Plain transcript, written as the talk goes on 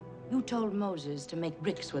You told Moses to make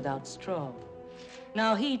bricks without straw.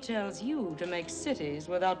 Now he tells you to make cities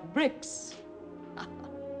without bricks.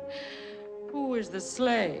 Who is the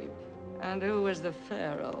slave and who is the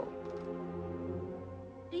pharaoh?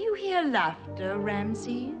 Do you hear laughter,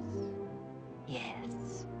 Ramses?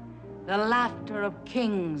 Yes, the laughter of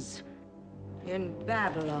kings in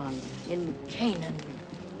Babylon, in Canaan,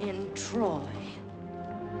 in Troy.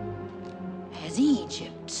 As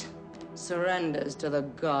Egypt surrenders to the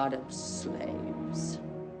god of slaves.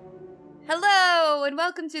 Hello, and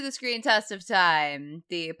welcome to the Screen Test of Time,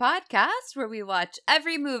 the podcast where we watch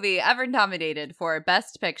every movie ever nominated for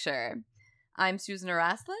Best Picture. I'm Susan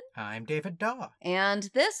Araslin. I'm David Daw.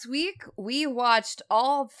 And this week, we watched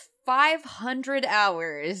all 500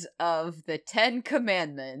 hours of the 10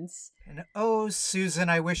 Commandments. And oh, Susan,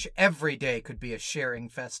 I wish every day could be a sharing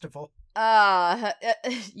festival.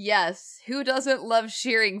 Yes. Who doesn't love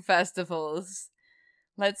shearing festivals?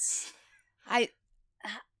 Man, so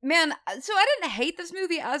I didn't hate this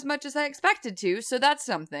movie as much as I expected to, so that's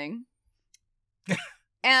something.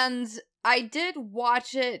 And I did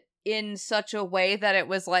watch it in such a way that it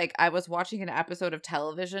was like I was watching an episode of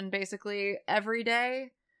television basically every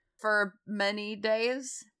day for many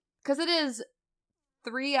days. Because it is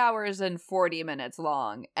 3 hours and 40 minutes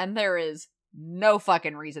long, and there is no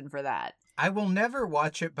fucking reason for that. I will never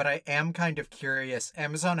watch it, but I am kind of curious.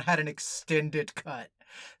 Amazon had an extended cut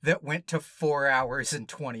that went to 4 hours and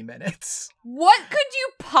 20 minutes. What could you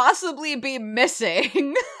possibly be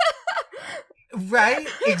missing? Right?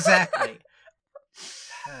 Exactly.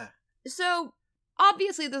 So,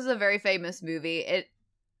 obviously this is a very famous movie. It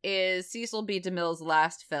is Cecil B. DeMille's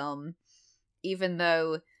last film, even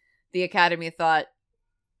though the Academy thought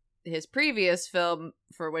his previous film,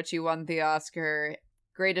 for which he won the Oscar,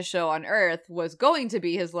 Greatest Show on Earth, was going to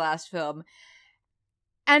be his last film.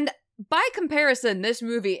 And by comparison, this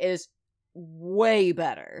movie is way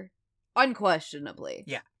better. Unquestionably.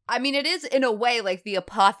 Yeah. I mean, it is in a way like the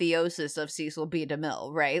apotheosis of Cecil B.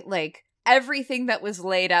 DeMille, right? Like, everything that was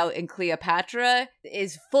laid out in Cleopatra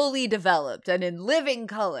is fully developed and in living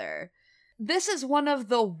color. This is one of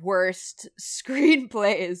the worst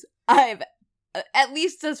screenplays I've, at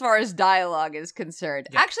least as far as dialogue is concerned.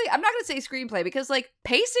 Yeah. Actually, I'm not going to say screenplay because, like,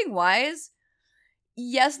 pacing-wise,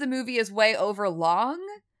 yes, the movie is way over long,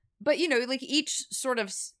 but, you know, like, each sort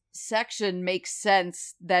of section makes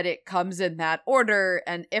sense that it comes in that order,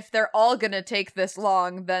 and if they're all going to take this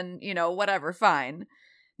long, then, you know, whatever, fine.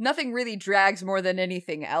 Nothing really drags more than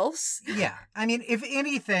anything else. Yeah. I mean, if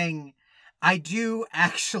anything, I do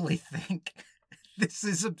actually think this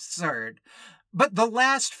is absurd. But the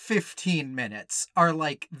last 15 minutes are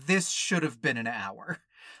like, this should have been an hour.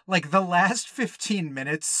 Like, the last 15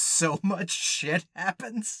 minutes, so much shit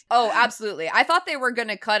happens. Oh, absolutely. I thought they were going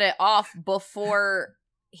to cut it off before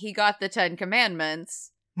he got the 10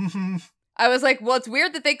 Commandments. Mm-hmm. I was like, well, it's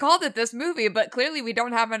weird that they called it this movie, but clearly we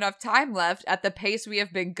don't have enough time left at the pace we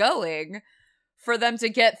have been going for them to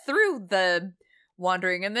get through the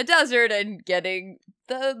wandering in the desert and getting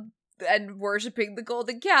and worshipping the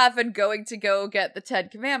golden calf and going to go get the 10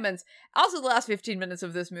 Commandments. Also, the last 15 minutes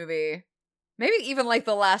of this movie, maybe even like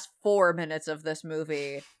the last 4 minutes of this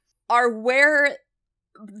movie, are where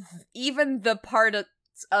even the parts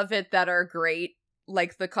of it that are great,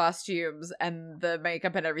 like the costumes and the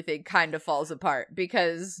makeup and everything, kind of falls apart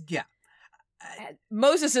because yeah,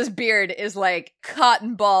 Moses's beard is like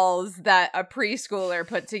cotton balls that a preschooler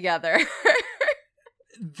put together.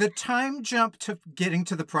 The time jump to getting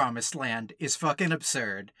to the promised land is fucking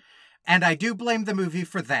absurd, and I do blame the movie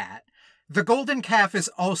for that. The golden calf is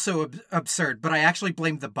also absurd, but I actually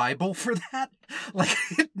blame the Bible for that. Like,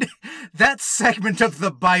 that segment of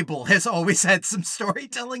the Bible has always had some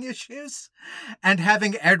storytelling issues. And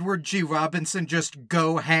having Edward G. Robinson just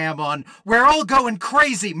go ham on, we're all going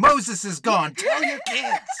crazy, Moses is gone, tell your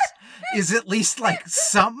kids, is at least, like,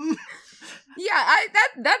 something. Yeah,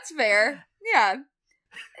 that's fair. Yeah.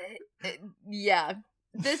 Yeah.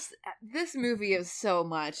 This movie is so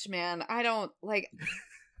much, man. I don't, like...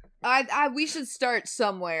 we should start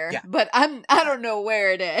somewhere, yeah. But I don't know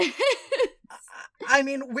where it is. I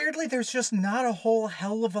mean, weirdly, there's just not a whole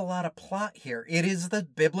hell of a lot of plot here. It is the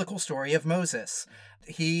biblical story of Moses.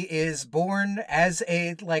 He is born as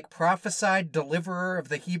a, like, prophesied deliverer of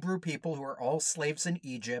the Hebrew people who are all slaves in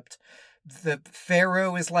Egypt. The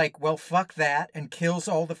Pharaoh is like, well, fuck that, and kills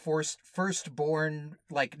all the firstborn,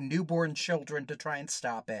 like, newborn children to try and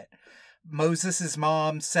stop it. Moses'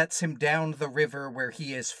 mom sets him down the river where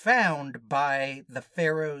he is found by the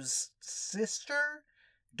Pharaoh's sister?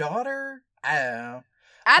 Daughter? I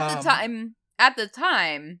don't know. At the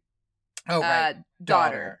time, Oh, right.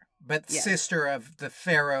 daughter. but Yes. sister of the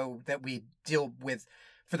pharaoh that we deal with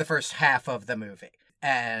for the first half of the movie.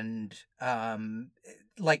 And,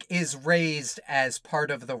 like, is raised as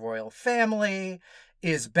part of the royal family,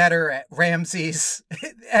 is better at Ramses,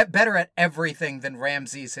 better at everything than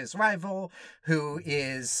Ramses, his rival, who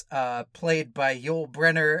is played by Yul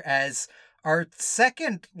Brynner as our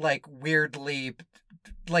second, like, weirdly,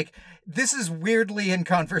 like, this is weirdly in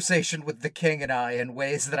conversation with the king and I in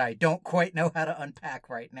ways that I don't quite know how to unpack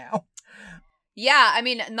right now. Yeah, I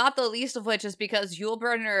mean, not the least of which is because Yul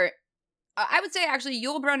Brynner, I would say actually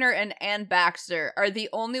Yul Brynner and Anne Baxter are the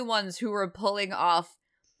only ones who are pulling off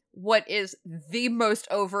what is the most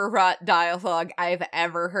overwrought dialogue I've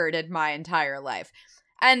ever heard in my entire life.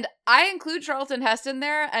 And I include Charlton Heston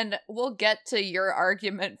there, and we'll get to your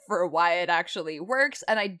argument for why it actually works,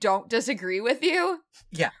 and I don't disagree with you.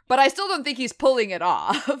 Yeah. But I still don't think he's pulling it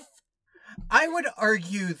off. I would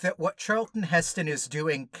argue that what Charlton Heston is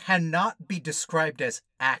doing cannot be described as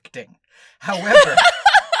acting. However,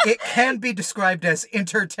 it can be described as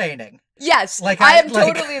entertaining. Yes, Like I am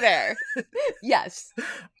totally there. Yes.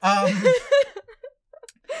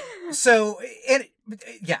 So,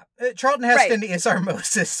 Charlton Heston is our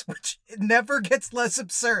Moses, which never gets less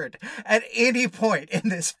absurd at any point in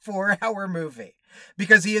this 4-hour movie.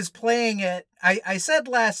 Because he is playing it, I said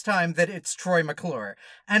last time that it's Troy McClure,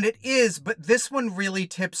 and it is, but this one really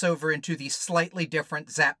tips over into the slightly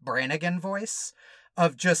different Zap Brannigan voice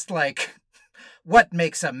of just like, what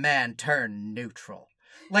makes a man turn neutral?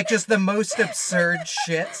 Like, just the most absurd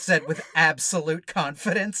shit said with absolute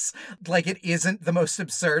confidence. Like, it isn't the most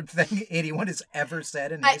absurd thing anyone has ever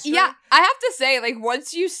said in history. Yeah, I have to say, like,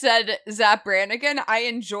 once you said Zap Brannigan, I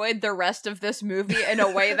enjoyed the rest of this movie in a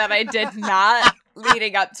way that I did not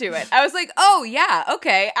leading up to it. I was like, oh, yeah,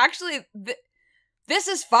 okay, actually, this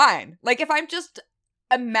is fine. Like, if I'm just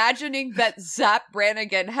imagining that Zap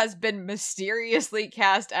Brannigan has been mysteriously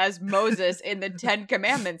cast as Moses in the 10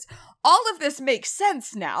 Commandments, all of this makes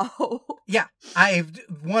sense now. Yeah, I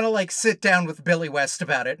want to, like, sit down with Billy West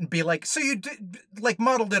about it and be like, so you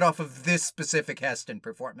modeled it off of this specific Heston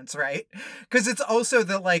performance, right? Because it's also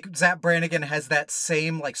that, like, Zap Brannigan has that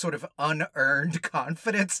same, like, sort of unearned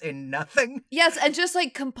confidence in nothing. Yes, and just,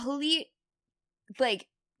 like, complete, like,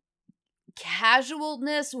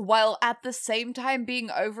 casualness while at the same time being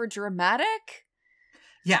over dramatic.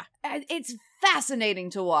 Yeah. It's fascinating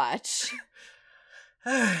to watch.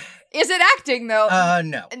 Is it acting though?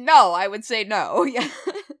 No. No, I would say no. Yeah.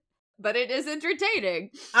 But it is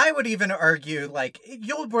entertaining. I would even argue, like,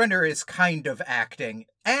 Yul Brynner is kind of acting.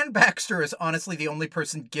 Anne Baxter is honestly the only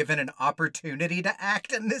person given an opportunity to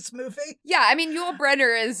act in this movie. Yeah, I mean, Yul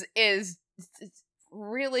Brynner is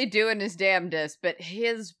really doing his damnedest, but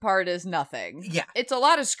his part is nothing. Yeah. It's a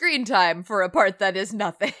lot of screen time for a part that is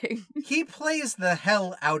nothing. He plays the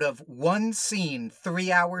hell out of one scene 3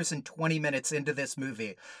 hours and 20 minutes into this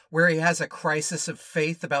movie where he has a crisis of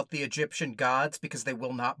faith about the Egyptian gods because they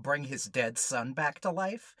will not bring his dead son back to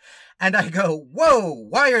life. And I go, whoa,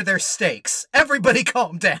 why are there stakes? Everybody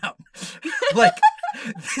calm down. Like,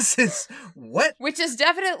 this is what? Which is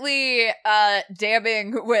definitely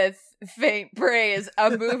damning with faint praise, a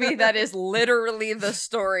movie that is literally the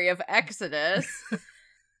story of Exodus.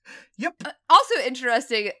 Yep. Also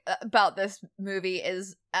interesting about this movie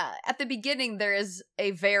is at the beginning there is a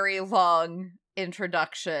very long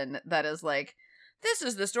introduction that is like, this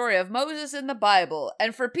is the story of Moses in the Bible.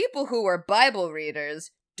 And for people who are Bible readers,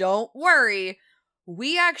 don't worry,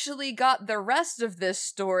 we actually got the rest of this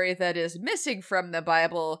story that is missing from the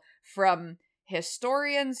Bible from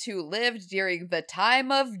historians who lived during the time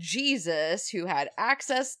of Jesus, who had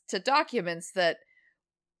access to documents that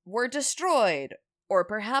were destroyed or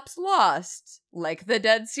perhaps lost, like the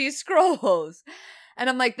Dead Sea Scrolls. And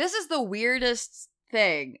I'm like, this is the weirdest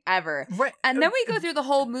thing ever. Right. And then we go through the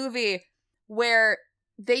whole movie where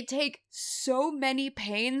they take so many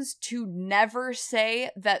pains to never say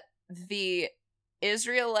that the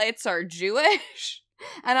Israelites are Jewish.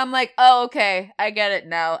 And I'm like, oh, okay, I get it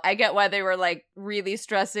now. I get why they were, like, really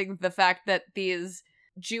stressing the fact that these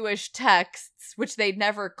Jewish texts, which they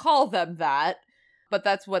never call them that, but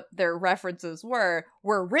that's what their references were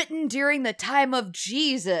written during the time of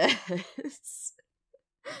Jesus.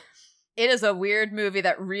 It is a weird movie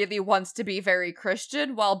that really wants to be very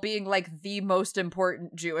Christian while being, like, the most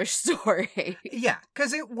important Jewish story. Yeah,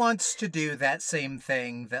 because it wants to do that same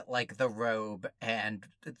thing that, like, The Robe and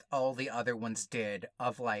all the other ones did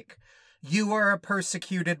of, like, you are a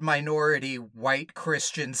persecuted minority, white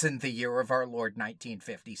Christians in the year of our Lord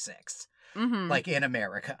 1956. Mm-hmm. Like, in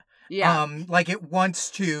America. Yeah. Like, it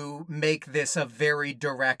wants to make this a very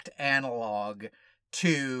direct analog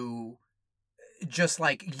to just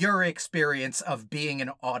like your experience of being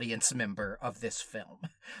an audience member of this film,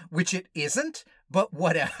 which it isn't, but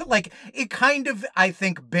whatever. Like, it kind of, I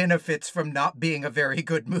think, benefits from not being a very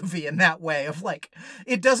good movie in that way of like,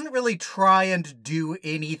 it doesn't really try and do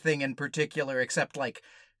anything in particular except like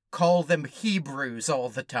call them Hebrews all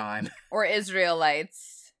the time. Or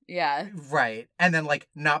Israelites. Yeah. Right. And then like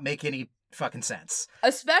not make any fucking sense.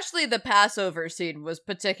 Especially the Passover scene was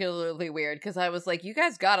particularly weird because I was like, you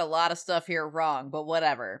guys got a lot of stuff here wrong, but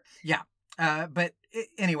whatever. Yeah. But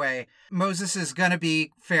anyway, Moses is gonna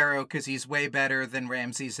be Pharaoh because he's way better than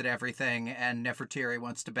Ramses at everything, and Nefertiti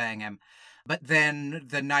wants to bang him. But then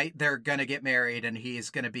the night they're gonna get married and he's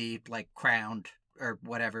gonna be like crowned or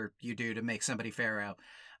whatever you do to make somebody Pharaoh.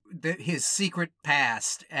 His secret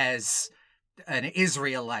past as an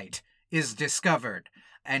Israelite is discovered,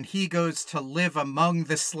 and he goes to live among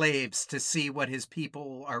the slaves to see what his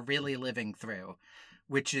people are really living through,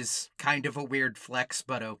 which is kind of a weird flex,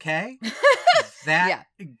 but okay. That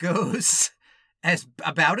goes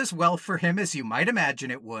about as well for him as you might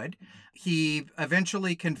imagine it would. He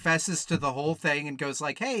eventually confesses to the whole thing and goes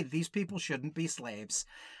like, hey, these people shouldn't be slaves,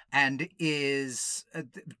 and is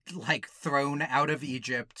like thrown out of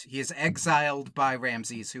Egypt. He is exiled by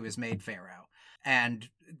Ramses, who is made Pharaoh, and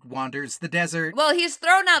wanders the desert. Well, he's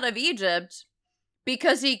thrown out of Egypt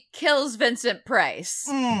because he kills Vincent Price.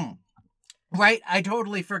 Right? I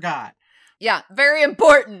totally forgot. Yeah, very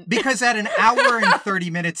important. Because at an hour and 30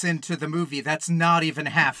 minutes into the movie, that's not even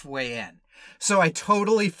halfway in. So I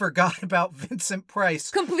totally forgot about Vincent Price.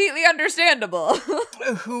 Completely understandable.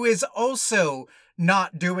 Who is also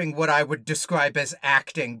not doing what I would describe as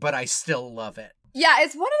acting, but I still love it. Yeah,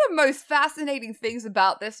 it's one of the most fascinating things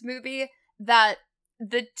about this movie that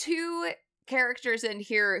the two characters in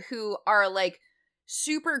here who are like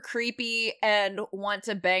super creepy and want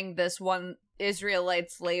to bang this one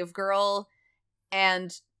Israelite slave girl,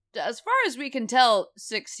 and as far as we can tell,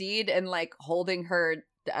 succeed in like holding her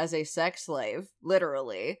as a sex slave,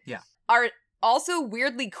 literally. Yeah. Are also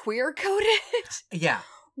weirdly queer coded. Yeah.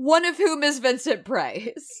 One of whom is Vincent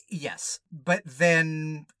Price. Yes. But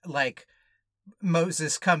then, like,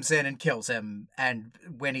 Moses comes in and kills him, and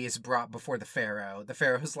when he is brought before the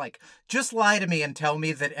Pharaoh's like, just lie to me and tell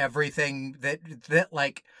me that everything that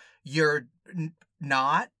like, you're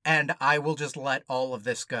not, and I will just let all of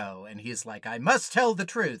this go. And he's like, I must tell the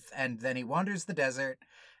truth. And then he wanders the desert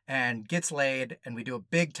and gets laid, and we do a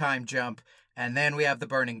big time jump, and then we have the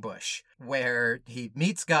burning bush, where he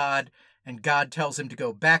meets God, and God tells him to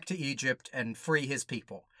go back to Egypt and free his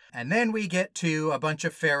people. And then we get to a bunch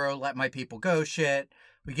of Pharaoh let my people go shit.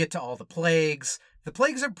 We get to all the plagues. The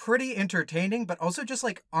plagues are pretty entertaining, but also just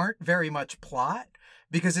like aren't very much plot,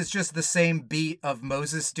 because it's just the same beat of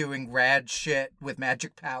Moses doing rad shit with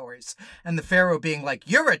magic powers and the Pharaoh being like,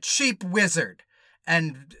 you're a cheap wizard.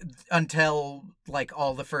 And until like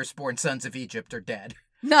all the firstborn sons of Egypt are dead.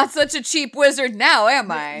 Not such a cheap wizard now,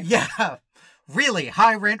 am I? Yeah, really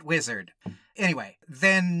high rent wizard. Anyway,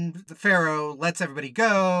 then the Pharaoh lets everybody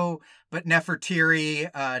go, but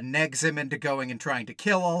Nefertiti negs him into going and trying to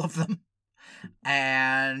kill all of them.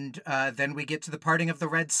 And then we get to the parting of the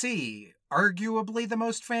Red Sea, arguably the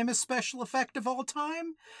most famous special effect of all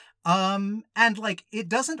time. And like, it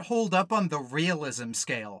doesn't hold up on the realism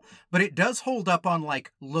scale, but it does hold up on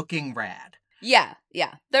like looking rad. Yeah.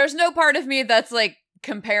 There's no part of me that's like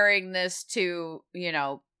comparing this to, you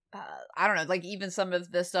know, I don't know, like even some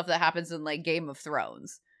of the stuff that happens in like Game of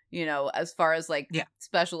Thrones, you know, as far as like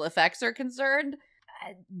special effects are concerned.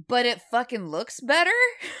 But it fucking looks better.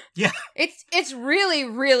 Yeah. It's really,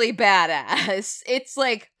 really badass. It's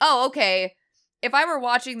like, oh, okay. If I were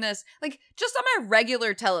watching this, like, just on my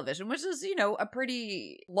regular television, which is, you know, a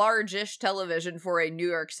pretty large-ish television for a New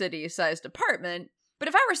York City-sized apartment, but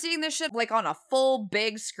if I were seeing this shit, like, on a full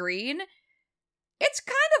big screen, it's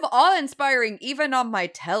kind of awe-inspiring even on my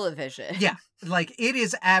television. Yeah, like, it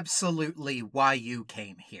is absolutely why you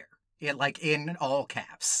came here. It, like, in all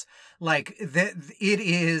caps. Like, it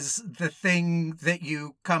is the thing that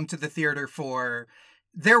you come to the theater for.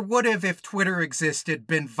 There would have, if Twitter existed,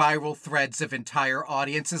 been viral threads of entire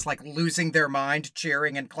audiences, like, losing their mind,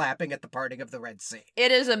 cheering and clapping at the parting of the Red Sea.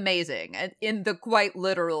 It is amazing, in the quite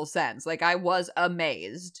literal sense. Like, I was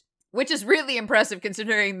amazed. Which is really impressive,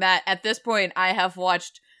 considering that, at this point, I have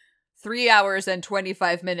watched 3 hours and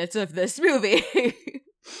 25 minutes of this movie.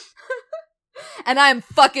 And I'm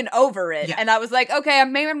fucking over it. Yeah. And I was like, okay,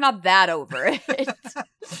 maybe I'm not that over it.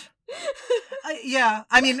 Yeah,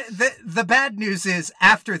 I mean, the bad news is,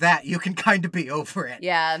 after that, you can kind of be over it.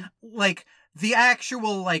 Yeah. Like, the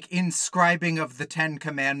actual, like, inscribing of the Ten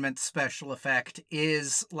Commandments special effect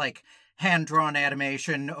is, like, hand-drawn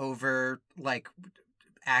animation over, like,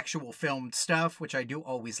 actual filmed stuff, which I do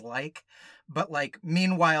always like. But, like,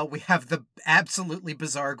 meanwhile, we have the absolutely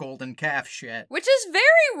bizarre golden calf shit. Which is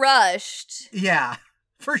very rushed. Yeah,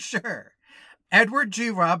 for sure. Edward G.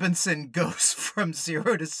 Robinson goes from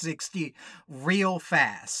 0 to 60 real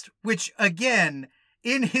fast, which, again,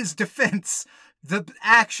 in his defense, the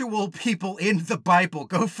actual people in the Bible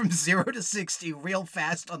go from 0 to 60 real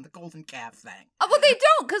fast on the golden calf thing. Well, they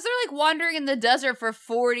don't, because they're, like, wandering in the desert for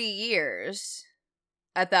 40 years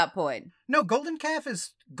at that point. No, golden calf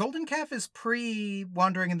is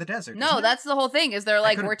pre-wandering in the desert. No, that's the whole thing, is they're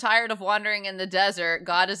like, could've- we're tired of wandering in the desert.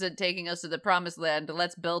 God isn't taking us to the promised land.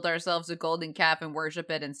 Let's build ourselves a golden calf and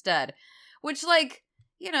worship it instead. Which, like,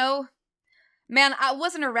 you know, man, I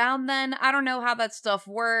wasn't around then. I don't know how that stuff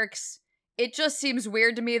works. It just seems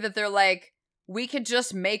weird to me that they're like, we could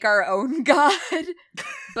just make our own God.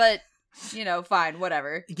 But, you know, fine,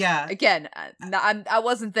 whatever. Yeah. Again, I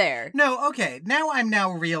wasn't there. No, okay. I'm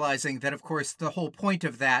now realizing that, of course, the whole point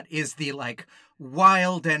of that is the, like,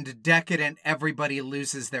 wild and decadent everybody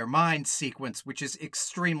loses their mind sequence, which is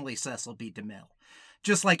extremely Cecil B. DeMille.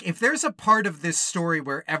 Just like, if there's a part of this story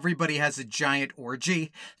where everybody has a giant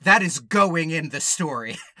orgy, that is going in the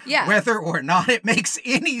story. Yeah. Whether or not it makes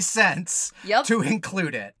any sense to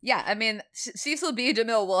include it. Yeah, I mean, Cecil B.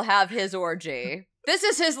 DeMille will have his orgy. This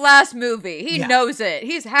is his last movie. He knows it.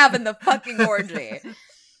 He's having the fucking orgy.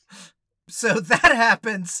 So that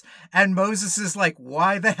happens, and Moses is like,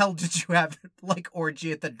 why the hell did you have, like,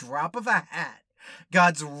 orgy at the drop of a hat?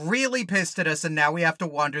 God's really pissed at us, and now we have to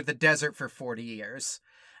wander the desert for 40 years.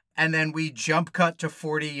 And then we jump cut to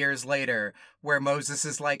 40 years later, where Moses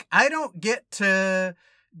is like, I don't get to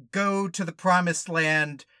go to the promised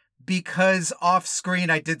land because off-screen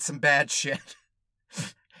I did some bad shit.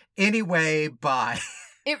 Anyway, bye.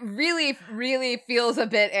 It really, really feels a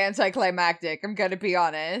bit anticlimactic, I'm gonna be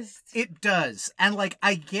honest. It does. And, like,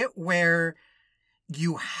 I get where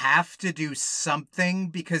you have to do something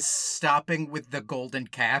because stopping with the golden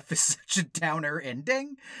calf is such a downer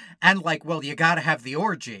ending. And, like, well, you gotta have the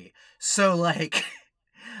orgy. So, like,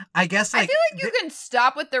 I guess, like, I feel like you can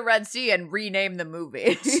stop with the Red Sea and rename the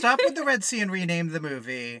movie. Stop with the Red Sea and rename the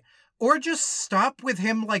movie. Or just stop with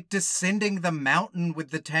him, like, descending the mountain with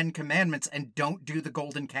the 10 Commandments and don't do the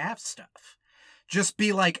golden calf stuff. Just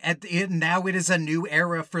be like, now it is a new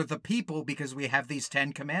era for the people because we have these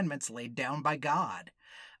 10 Commandments laid down by God.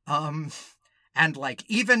 And, like,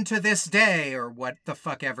 even to this day, or what the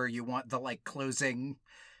fuck ever you want the, like, closing,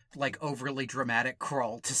 like, overly dramatic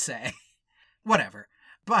crawl to say. Whatever.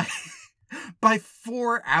 But by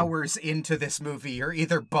 4 hours into this movie, you're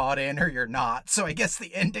either bought in or you're not. So I guess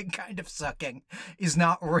the ending kind of sucking is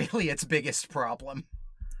not really its biggest problem.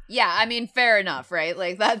 Yeah, I mean, fair enough, right?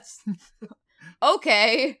 Like, that's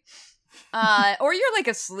okay. Or you're, like,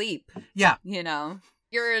 asleep. Yeah. You know?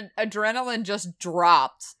 Your adrenaline just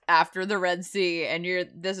dropped after the Red Sea, and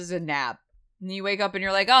this is a nap. And you wake up and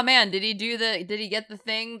you're like, oh man, did he get the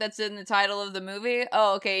thing that's in the title of the movie?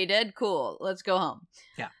 Oh, okay, he did? Cool. Let's go home.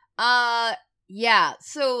 Yeah. Yeah,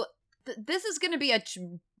 so this is gonna be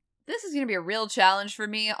a real challenge for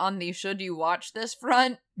me on the should you watch this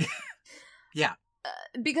front. Yeah.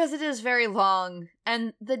 Because it is very long,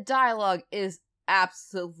 and the dialogue is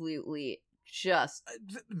absolutely just...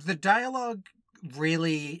 The dialogue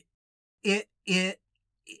really, it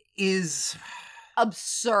is...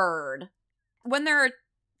 absurd. When there are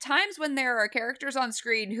times when there are characters on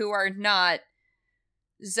screen who are not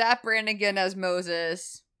Zap Brannigan as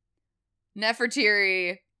Moses,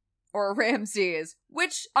 Nefertiri, or Ramses,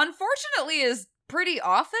 which unfortunately is pretty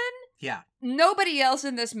often. Yeah. Nobody else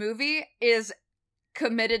in this movie is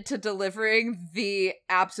committed to delivering the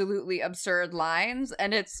absolutely absurd lines,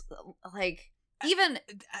 and it's like, even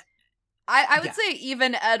I would say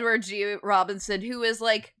even Edward G. Robinson, who is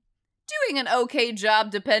like doing an okay job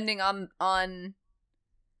depending on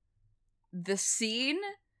the scene,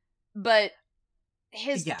 but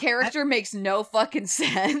his character makes no fucking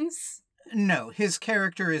sense. No, his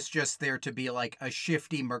character is just there to be like a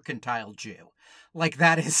shifty mercantile Jew. Like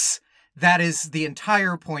that is the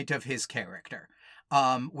entire point of his character.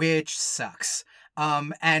 Which sucks.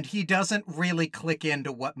 And he doesn't really click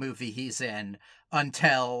into what movie he's in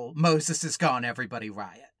until Moses is gone, everybody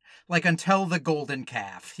riot. Like, until the golden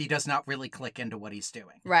calf, he does not really click into what he's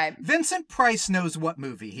doing. Right. Vincent Price knows what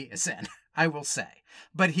movie he is in, I will say.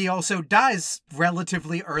 But he also dies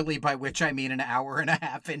relatively early, by which I mean an hour and a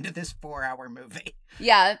half into this 4-hour movie.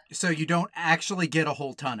 Yeah. So you don't actually get a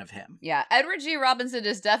whole ton of him. Yeah, Edward G. Robinson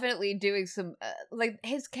is definitely doing some,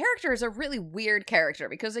 his character is a really weird character,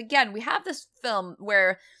 because again, we have this film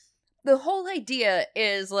where the whole idea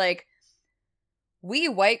is, like, we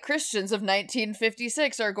white Christians of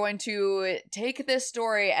 1956 are going to take this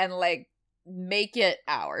story and, like, make it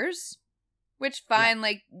ours. Which, fine, Yeah.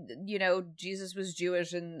 like, you know, Jesus was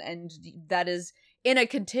Jewish and that is in a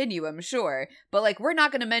continuum, sure. But, like, we're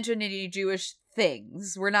not going to mention any Jewish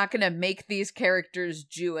things. We're not going to make these characters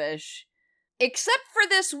Jewish. Except for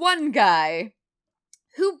this one guy,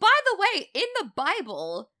 who, by the way, in the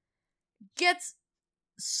Bible, gets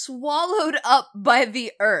swallowed up by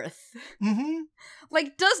the earth. Mm-hmm.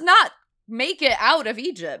 Like, does not make it out of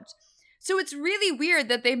Egypt. So it's really weird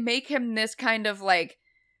that they make him this kind of, like,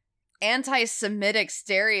 anti-Semitic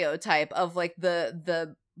stereotype of, like,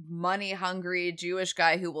 the money-hungry Jewish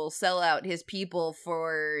guy who will sell out his people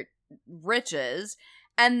for riches,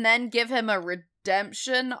 and then give him a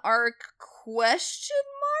redemption arc question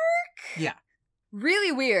mark? Yeah.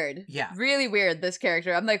 Really weird. Yeah. Really weird, this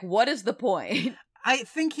character. I'm like, what is the point? I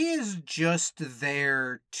think he is just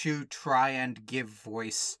there to try and give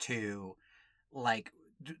voice to, like,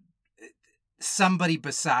 somebody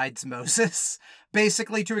besides Moses.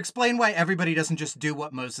 Basically, to explain why everybody doesn't just do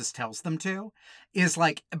what Moses tells them to. Is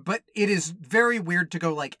like, but it is very weird to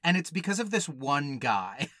go, like, and it's because of this one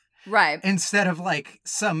guy. Right. Instead of, like,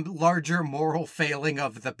 some larger moral failing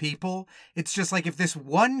of the people. It's just like, if this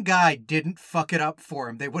one guy didn't fuck it up for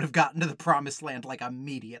him, they would have gotten to the promised land, like,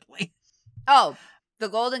 immediately. Oh, the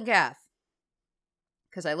golden calf.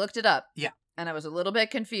 Because I looked it up. Yeah. And I was a little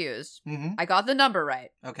bit confused. Mm-hmm. I got the number right.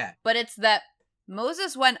 Okay. But it's that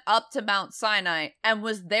Moses went up to Mount Sinai and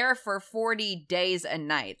was there for 40 days and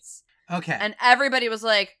nights. Okay. And everybody was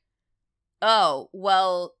like, oh,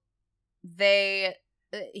 well,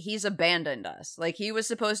 he's abandoned us. Like, he was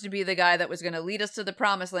supposed to be the guy that was going to lead us to the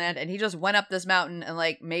promised land, and he just went up this mountain, and,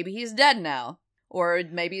 like, maybe he's dead now. Or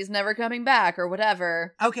maybe he's never coming back, or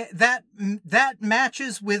whatever. Okay, that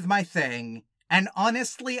matches with my thing. And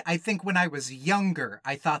honestly, I think when I was younger,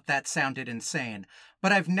 I thought that sounded insane.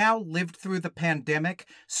 But I've now lived through the pandemic,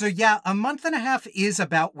 so yeah, a month and a half is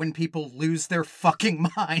about when people lose their fucking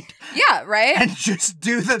mind. Yeah, right? And just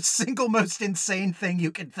do the single most insane thing you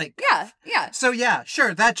can think of. Yeah. So yeah,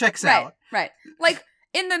 sure, that checks out. Right. Like,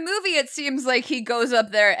 in the movie, it seems like he goes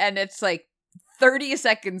up there and it's like 30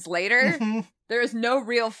 seconds later. Mm-hmm. There is no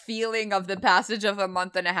real feeling of the passage of a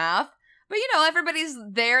month and a half. But, you know, everybody's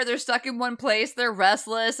there, they're stuck in one place, they're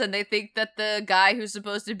restless, and they think that the guy who's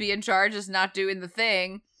supposed to be in charge is not doing the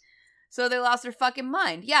thing. So they lost their fucking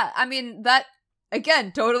mind. Yeah, I mean, that,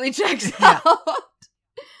 again, totally checks out.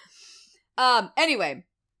 Anyway,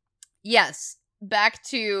 yes, back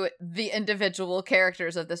to the individual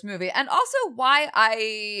characters of this movie, and also why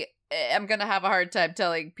I am gonna have a hard time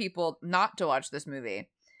telling people not to watch this movie.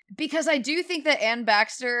 Because I do think that Anne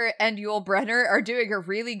Baxter and Yul Brynner are doing a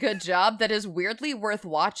really good job that is weirdly worth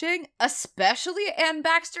watching, especially Anne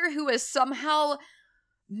Baxter, who is somehow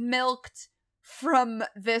milked from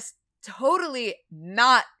this totally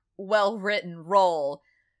not well-written role.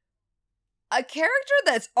 A character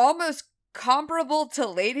that's almost comparable to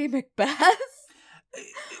Lady Macbeth,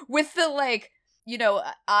 with the, like, you know,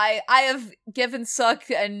 I have given suck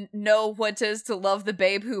and know what 'tis to love the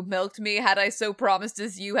babe who milked me. Had I so promised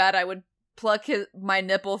as you had, I would pluck my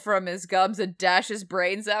nipple from his gums and dash his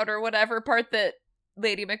brains out, or whatever part that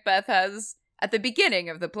Lady Macbeth has at the beginning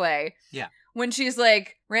of the play. Yeah. When she's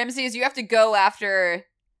like, Ramses, you have to go after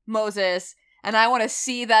Moses, and I want to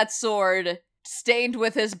see that sword stained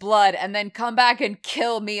with his blood, and then come back and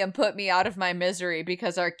kill me and put me out of my misery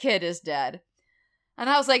because our kid is dead. And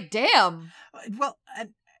I was like, damn. Well,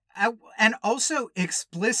 and also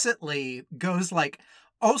explicitly goes like,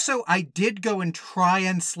 also, I did go and try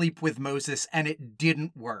and sleep with Moses and it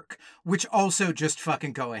didn't work, which also just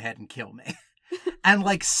fucking go ahead and kill me. And,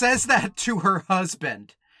 like, says that to her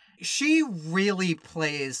husband. She really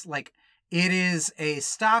plays, like, it is a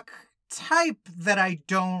stock type that I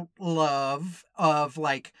don't love of,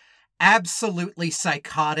 like, absolutely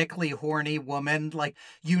psychotically horny woman. Like,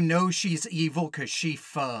 you know she's evil because she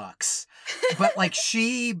fucks. But, like,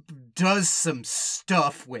 she does some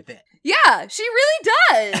stuff with it. Yeah, she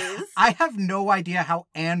really does. I have no idea how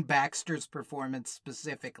Anne Baxter's performance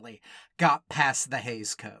specifically got past the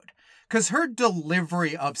Hays Code. Because her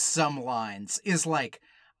delivery of some lines is like,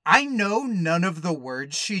 I know none of the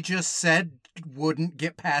words she just said wouldn't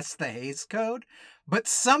get past the Hays Code, but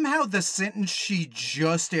somehow the sentence she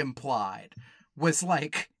just implied was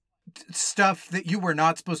like stuff that you were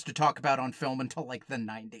not supposed to talk about on film until like the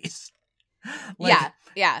 90s. Like,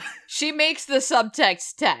 yeah. She makes the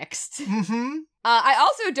subtext text. Mm-hmm. I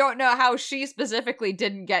also don't know how she specifically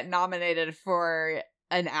didn't get nominated for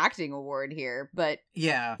an acting award here, but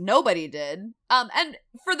yeah, nobody did. And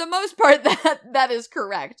for the most part, that is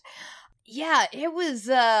correct. Yeah, it was,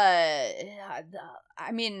 I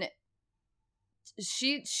mean,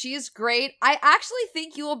 she's great. I actually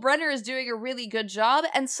think Yul Brynner is doing a really good job,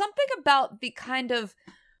 and something about the kind of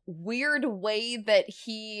weird way that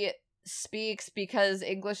he speaks, because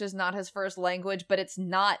English is not his first language, but it's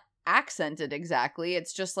not accented exactly.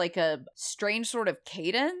 It's just like a strange sort of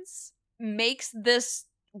cadence, makes this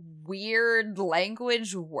weird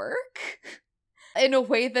language work in a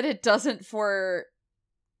way that it doesn't for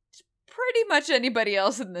pretty much anybody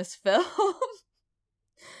else in this film.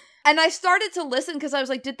 And I started to listen because I was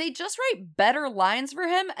like, did they just write better lines for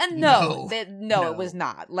him? And no, it was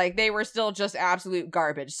not. Like, they were still just absolute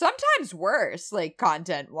garbage. Sometimes worse, like,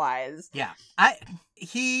 content-wise. Yeah. I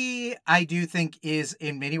do think is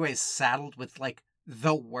in many ways saddled with, like,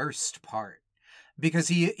 the worst part. Because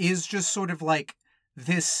he is just sort of like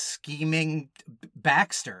this scheming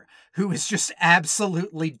Baxter who is just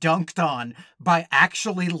absolutely dunked on by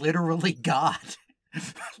actually literally God.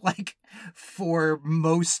 Like, for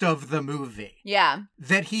most of the movie. Yeah.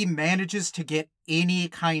 That he manages to get any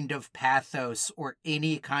kind of pathos or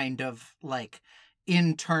any kind of, like,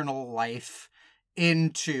 internal life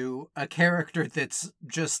into a character that's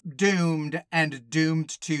just doomed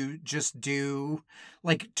to just do,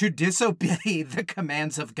 like, to disobey the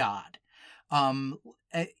commands of God,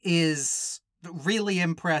 is really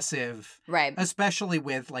impressive. Right. Especially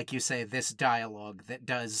with, like you say, this dialogue that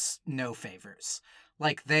does no favors.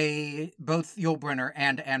 Like, both Yul Brynner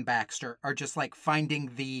and Anne Baxter are just, like,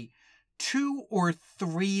 finding the 2 or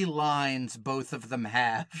 3 lines both of them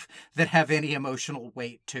have that have any emotional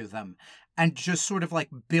weight to them, and just sort of, like,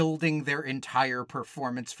 building their entire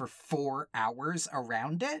performance for 4 hours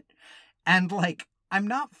around it. And, like, I'm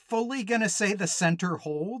not fully gonna say the center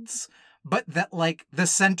holds, but that, like, the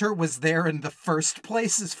center was there in the first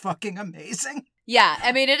place is fucking amazing. Yeah,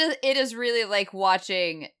 I mean, it is really like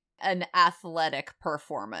watching an athletic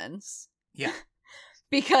performance. Yeah.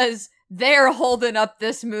 Because they're holding up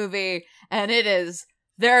this movie, and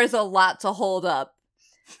there's a lot to hold up.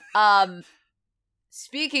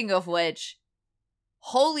 Speaking of which,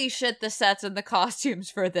 holy shit, the sets and the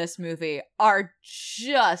costumes for this movie are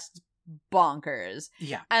just bonkers.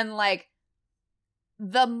 Yeah. And, like,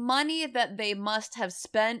 the money that they must have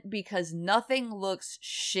spent, because nothing looks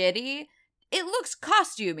shitty. It looks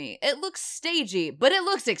costumey, it looks stagey, but it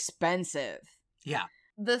looks expensive. Yeah.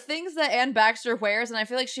 The things that Anne Baxter wears, and I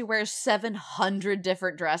feel like she wears 700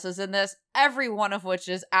 different dresses in this, every one of which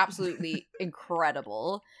is absolutely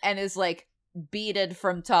incredible, and is, like, beaded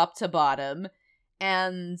from top to bottom,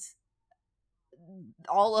 and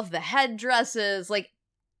all of the headdresses, like,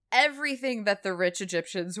 everything that the rich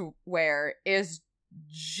Egyptians wear is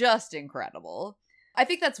just incredible. I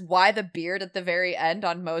think that's why the beard at the very end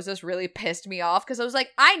on Moses really pissed me off, because I was like,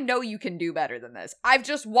 I know you can do better than this. I've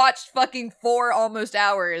just watched fucking 4 almost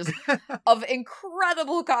hours of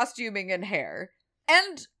incredible costuming and hair.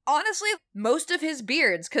 And honestly, most of his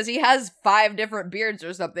beards, because he has 5 different beards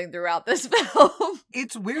or something throughout this film.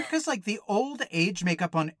 It's weird because, like, the old age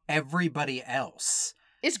makeup on everybody else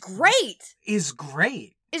is great.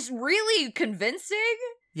 It's really convincing.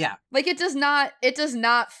 Yeah. Like, it does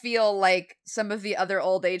not feel like some of the other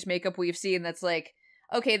old age makeup we've seen that's like,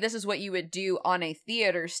 okay, this is what you would do on a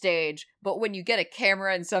theater stage, but when you get a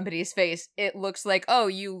camera in somebody's face, it looks like, oh,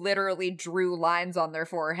 you literally drew lines on their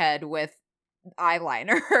forehead with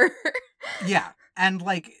eyeliner. Yeah. And,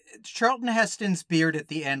 like, Charlton Heston's beard at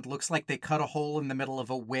the end looks like they cut a hole in the middle of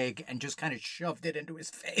a wig and just kind of shoved it into his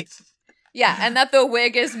face. Yeah, and that the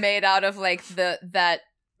wig is made out of, like, that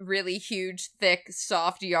really huge, thick,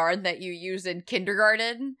 soft yarn that you use in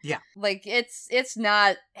kindergarten. Yeah. Like, it's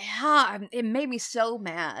not... it made me so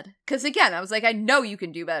mad. Because, again, I was like, I know you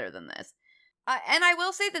can do better than this. And I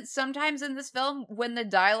will say that sometimes in this film, when the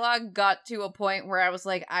dialogue got to a point where I was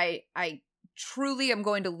like, I truly am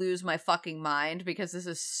going to lose my fucking mind because this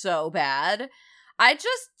is so bad, I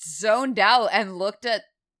just zoned out and looked at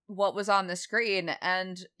what was on the screen,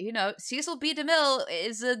 and, you know, Cecil B. DeMille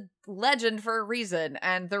is a legend for a reason,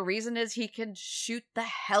 and the reason is he can shoot the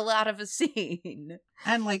hell out of a scene.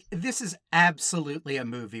 And, like, this is absolutely a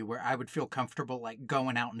movie where I would feel comfortable, like,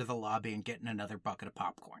 going out into the lobby and getting another bucket of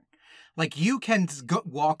popcorn. Like, you can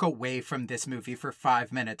walk away from this movie for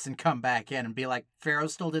 5 minutes and come back in and be like, Pharaoh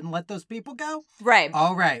still didn't let those people go? Right.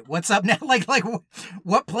 All right, what's up now? Like,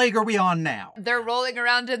 what plague are we on now? They're rolling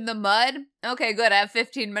around in the mud? Okay, good. I have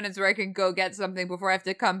 15 minutes where I can go get something before I have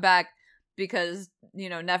to come back because, you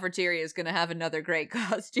know, Nefertiti is going to have another great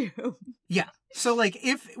costume. Yeah. So, like,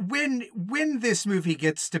 when this movie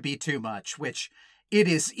gets to be too much, which it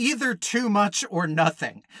is either too much or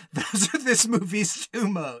nothing, those are this movie's 2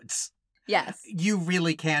 modes. Yes. You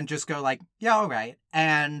really can just go like, yeah, all right.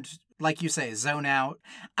 And like you say, zone out.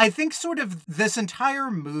 I think sort of this entire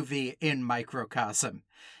movie in microcosm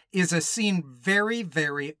is a scene very,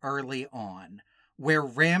 very early on where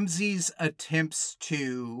Ramses attempts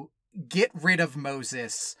to get rid of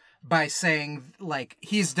Moses by saying, like,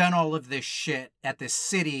 he's done all of this shit at this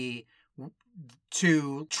city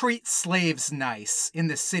to treat slaves nice in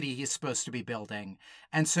the city he's supposed to be building.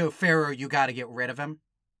 And so, Pharaoh, you got to get rid of him.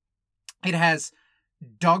 It has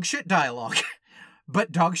dogshit dialogue,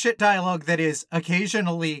 but dogshit dialogue that is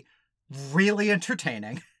occasionally really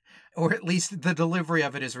entertaining, or at least the delivery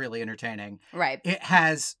of it is really entertaining. Right. It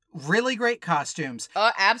has really great costumes.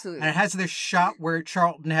 Oh, absolutely. And it has this shot where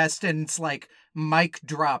Charlton Heston's, like, mic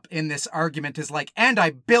drop in this argument is like, and I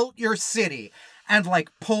built your city, and,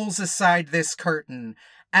 like, pulls aside this curtain.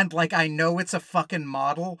 And, like, I know it's a fucking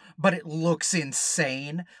model, but it looks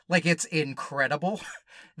insane. Like, it's incredible.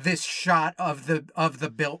 This shot of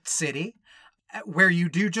the built city, where you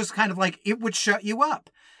do just kind of, like, it would shut you up.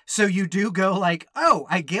 So you do go like, oh,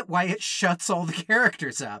 I get why it shuts all the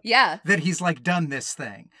characters up. Yeah. That he's, like, done this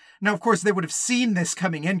thing. Now, of course, they would have seen this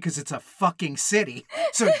coming in because it's a fucking city.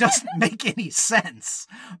 So it doesn't make any sense.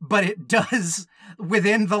 But it does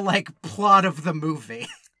within the, like, plot of the movie.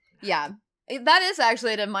 Yeah. That is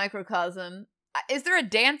actually a microcosm. Is there a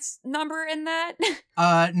dance number in that?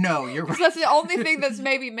 No, you're right. That's the only thing that's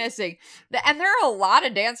maybe missing. And there are a lot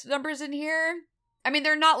of dance numbers in here. I mean,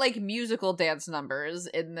 they're not like musical dance numbers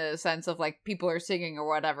in the sense of like people are singing or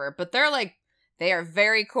whatever, but they're like, they are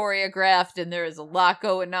very choreographed and there is a lot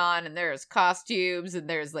going on and there's costumes and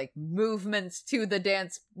there's like movements to the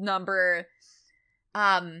dance number.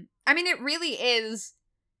 I mean, it really is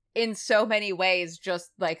in so many ways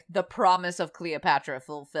just like the promise of Cleopatra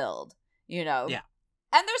fulfilled, you know? Yeah.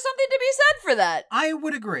 And there's something to be said for that. I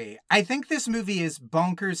would agree. I think this movie is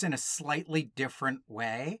bonkers in a slightly different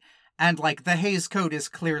way. And, like, the Hays Code is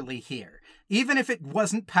clearly here. Even if it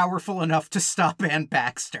wasn't powerful enough to stop Anne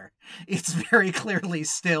Baxter, it's very clearly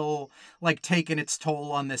still, like, taken its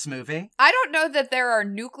toll on this movie. I don't know that there are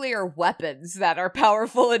nuclear weapons that are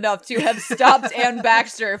powerful enough to have stopped Anne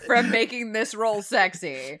Baxter from making this role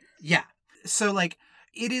sexy. Yeah. So, like,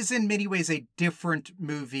 it is in many ways a different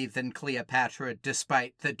movie than Cleopatra,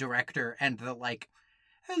 despite the director and the, like,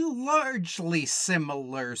 largely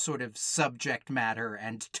similar sort of subject matter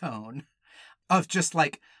and tone of just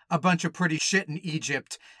like a bunch of pretty shit in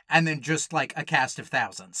Egypt and then just like a cast of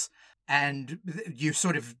thousands. And you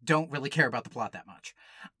sort of don't really care about the plot that much.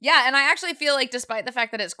 Yeah, and I actually feel like despite the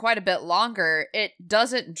fact that it's quite a bit longer, it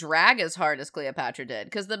doesn't drag as hard as Cleopatra did.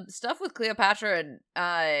 Because the stuff with Cleopatra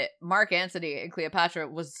and Mark Antony and Cleopatra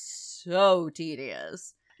was so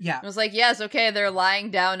tedious. Yeah. It was like, yes, okay, they're lying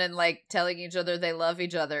down and, like, telling each other they love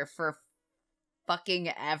each other for fucking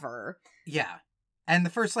ever. Yeah. And the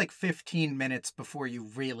first, like, 15 minutes before you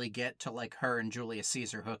really get to, like, her and Julius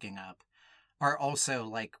Caesar hooking up are also,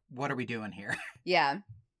 like, what are we doing here? Yeah.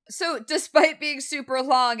 So, despite being super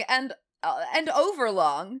long and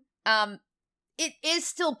overlong, it is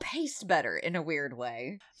still paced better in a weird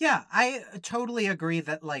way. Yeah, I totally agree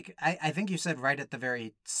that, like, I think you said right at the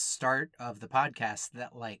very start of the podcast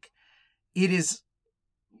that, like, it is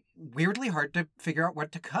weirdly hard to figure out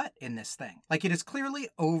what to cut in this thing. Like, it is clearly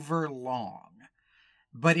overlong,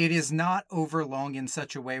 but it is not overlong in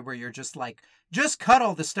such a way where you're just like, just cut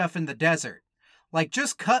all the stuff in the desert. Like,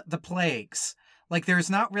 just cut the plagues. Like, there's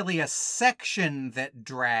not really a section that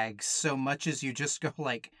drags so much as you just go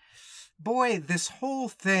like, boy, this whole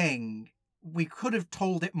thing, we could have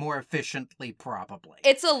told it more efficiently, probably.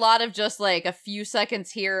 It's a lot of just, like, a few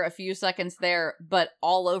seconds here, a few seconds there, but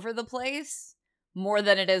all over the place. More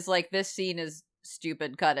than it is, like, this scene is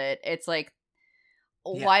stupid, cut it. It's like,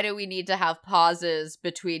 why do we need to have pauses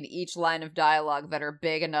between each line of dialogue that are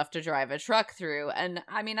big enough to drive a truck through? And,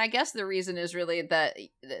 I mean, I guess the reason is really that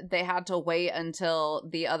they had to wait until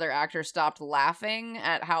the other actor stopped laughing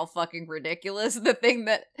at how fucking ridiculous the thing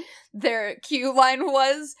that their cue line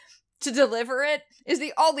was to deliver it is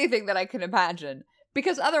the only thing that I can imagine.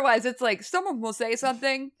 Because otherwise, it's like, someone will say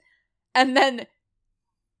something, and then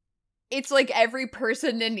it's like every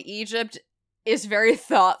person in Egypt is very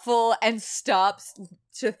thoughtful and stops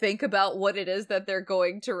to think about what it is that they're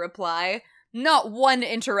going to reply. Not one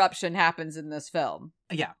interruption happens in this film.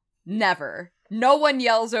 Yeah. Never. No one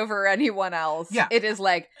yells over anyone else. Yeah. It is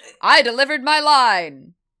like, I delivered my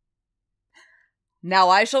line. Now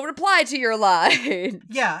I shall reply to your line.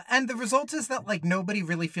 Yeah, and the result is that, like, nobody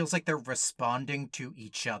really feels like they're responding to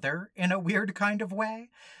each other in a weird kind of way.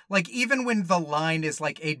 Like, even when the line is,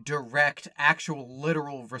 like, a direct, actual,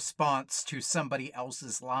 literal response to somebody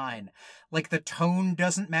else's line, like, the tone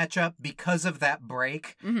doesn't match up because of that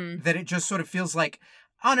break, that it just sort of feels like,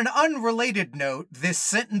 on an unrelated note, this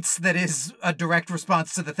sentence that is a direct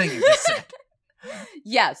response to the thing you just said.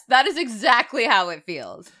 Yes, that is exactly how it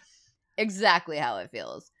feels. Exactly how it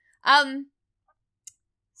feels.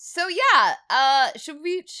 So yeah, should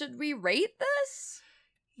we rate this?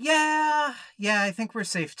 Yeah, I think we're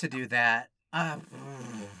safe to do that.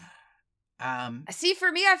 See,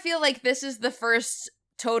 for me, I feel like this is the first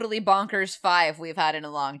Totally Bonkers 5 we've had in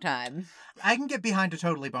a long time. I can get behind a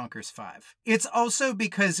Totally Bonkers 5. It's also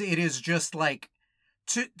because it is just like,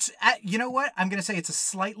 you know what? I'm going to say it's a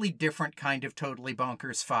slightly different kind of Totally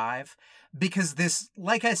Bonkers 5. Because this,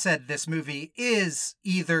 like I said, this movie is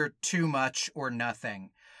either too much or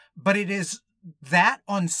nothing. But it is that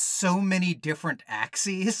on so many different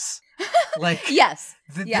axes. Like, yes.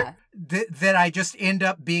 That I just end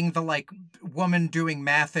up being the, like, woman doing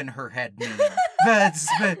math in her head meme.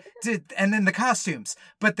 And then the costumes.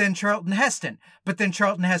 But then Charlton Heston. But then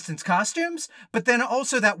Charlton Heston's costumes. But then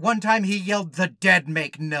also that one time he yelled, "The dead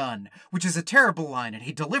make none," which is a terrible line, and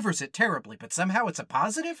he delivers it terribly, but somehow it's a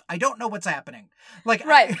positive? I don't know what's happening. Like,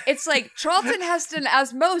 right. It's like Charlton Heston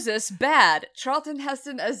as Moses, bad. Charlton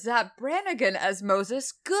Heston as Zap Brannigan as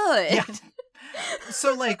Moses, good. Yeah.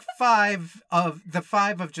 So, like, 5 of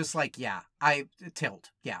just, like,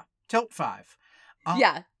 tilt. Yeah. Tilt 5.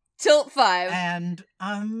 Yeah. Tilt 5. And,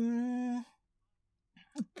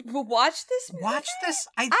 watch this movie? Watch this?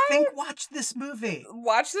 I think watch this movie.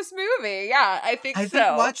 Watch this movie. Yeah, I think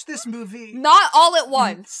watch this movie. Not all at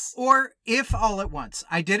once. Or if all at once.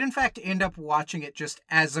 I did, in fact, end up watching it just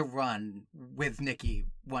as a run with Nikki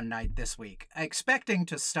one night this week, expecting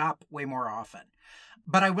to stop way more often.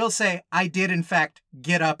 But I will say, I did, in fact,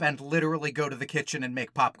 get up and literally go to the kitchen and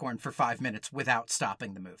make popcorn for 5 minutes without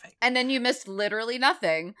stopping the movie. And then you missed literally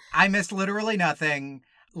nothing. I missed literally nothing.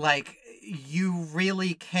 Like, you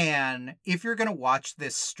really can, if you're going to watch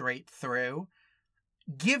this straight through,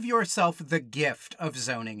 give yourself the gift of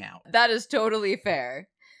zoning out. That is totally fair.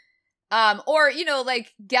 Or, you know,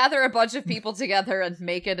 like, gather a bunch of people together and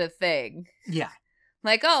make it a thing. Yeah.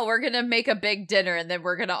 Like, oh, we're gonna make a big dinner and then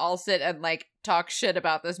we're gonna all sit and, like, talk shit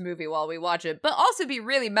about this movie while we watch it, but also be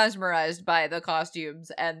really mesmerized by the costumes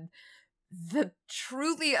and the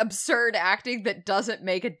truly absurd acting that doesn't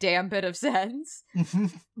make a damn bit of sense.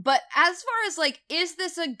 But as far as, like, is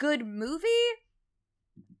this a good movie?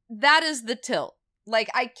 That is the tilt. Like,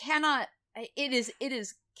 it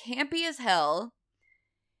is campy as hell.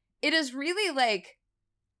 It is really, like,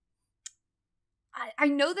 I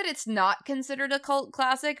know that it's not considered a cult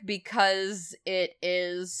classic because it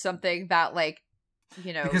is something that, like,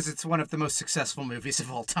 you know... Because it's one of the most successful movies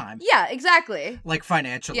of all time. Yeah, exactly. Like,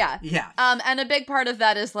 financially. Yeah. Yeah. And a big part of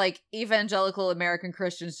that is, like, evangelical American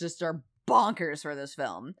Christians just are bonkers for this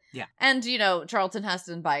film. Yeah. And, you know, Charlton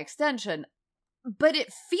Heston by extension. But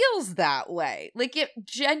it feels that way. Like, it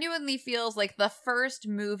genuinely feels like the first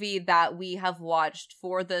movie that we have watched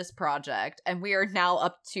for this project, and we are now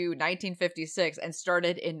up to 1956 and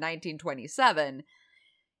started in 1927.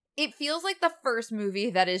 It feels like the first movie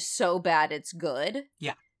that is so bad it's good.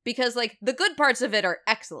 Yeah. Because, like, the good parts of it are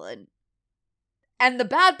excellent. And the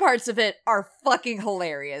bad parts of it are fucking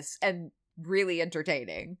hilarious and really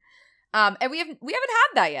entertaining. And we haven't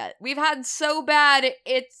had that yet. We've had so bad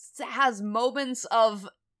it has moments of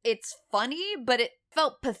it's funny, but it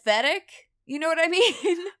felt pathetic. You know what I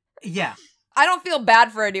mean? Yeah. I don't feel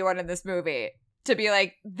bad for anyone in this movie to be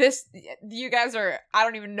like, this, you guys are, I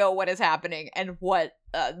don't even know what is happening and what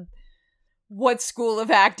school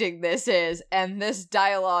of acting this is, and this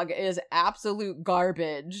dialogue is absolute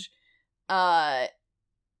garbage. And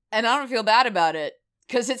I don't feel bad about it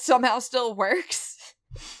because it somehow still works.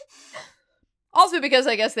 Also because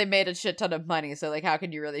I guess they made a shit ton of money, so, like, how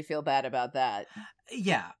can you really feel bad about that?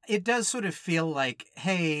 Yeah, it does sort of feel like,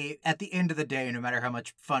 hey, at the end of the day, no matter how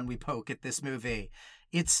much fun we poke at this movie,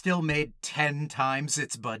 it still made 10 times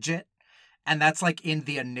its budget. And that's, like, in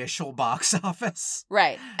the initial box office.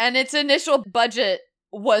 Right. And its initial budget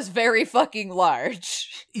was very fucking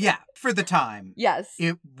large. Yeah, for the time. Yes.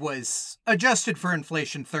 It was, adjusted for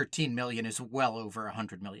inflation, $13 million is well over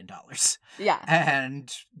 $100 million. Yeah.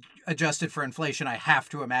 And adjusted for inflation, I have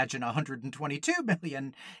to imagine $122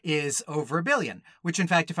 million is over $1 billion, which, in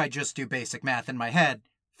fact, if I just do basic math in my head,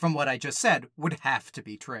 from what I just said, would have to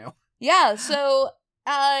be true. Yeah, so,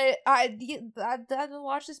 I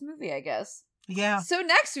watch this movie, I guess. Yeah. So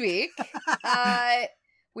next week,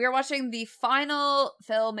 we are watching the final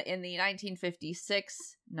film in the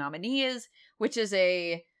 1956 nominees, which is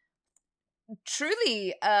a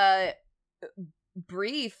truly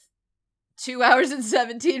brief 2 hours and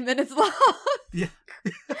 17 minutes long. Yeah.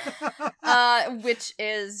 Which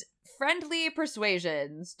is Friendly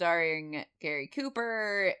Persuasion, starring Gary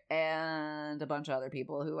Cooper and a bunch of other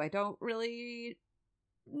people who I don't really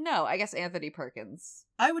know. I guess Anthony Perkins.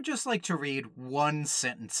 I would just like to read one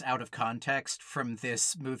sentence out of context from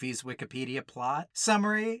this movie's Wikipedia plot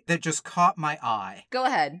summary that just caught my eye. Go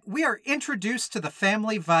ahead. We are introduced to the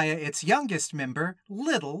family via its youngest member,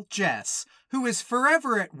 Little Jess, who is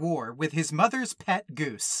forever at war with his mother's pet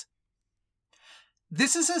goose.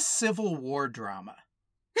 This is a Civil War drama.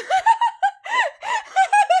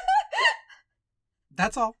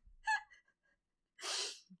 That's all.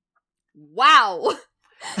 Wow.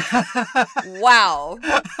 Wow.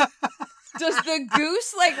 Does the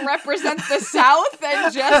goose, like, represent the South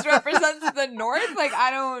and Jess represents the North? Like, I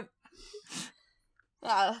don't...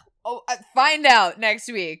 find out next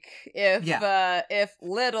week if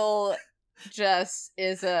Little Jess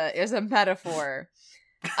is a metaphor.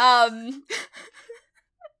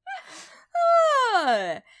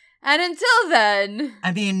 And until then...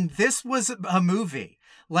 I mean, this was a movie.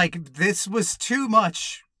 Like, this was too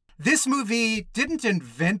much. This movie didn't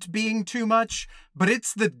invent being too much, but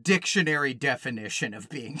it's the dictionary definition of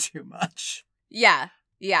being too much. Yeah.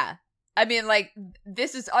 I mean, like,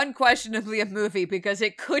 this is unquestionably a movie because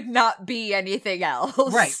it could not be anything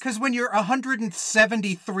else. Right, because when you're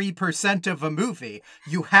 173% of a movie,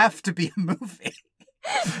 you have to be a movie.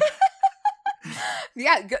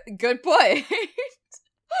 Yeah, good point.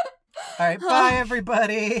 All right, bye,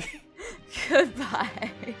 everybody.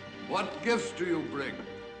 Goodbye. What gifts do you bring?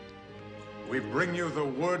 We bring you the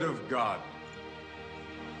word of God.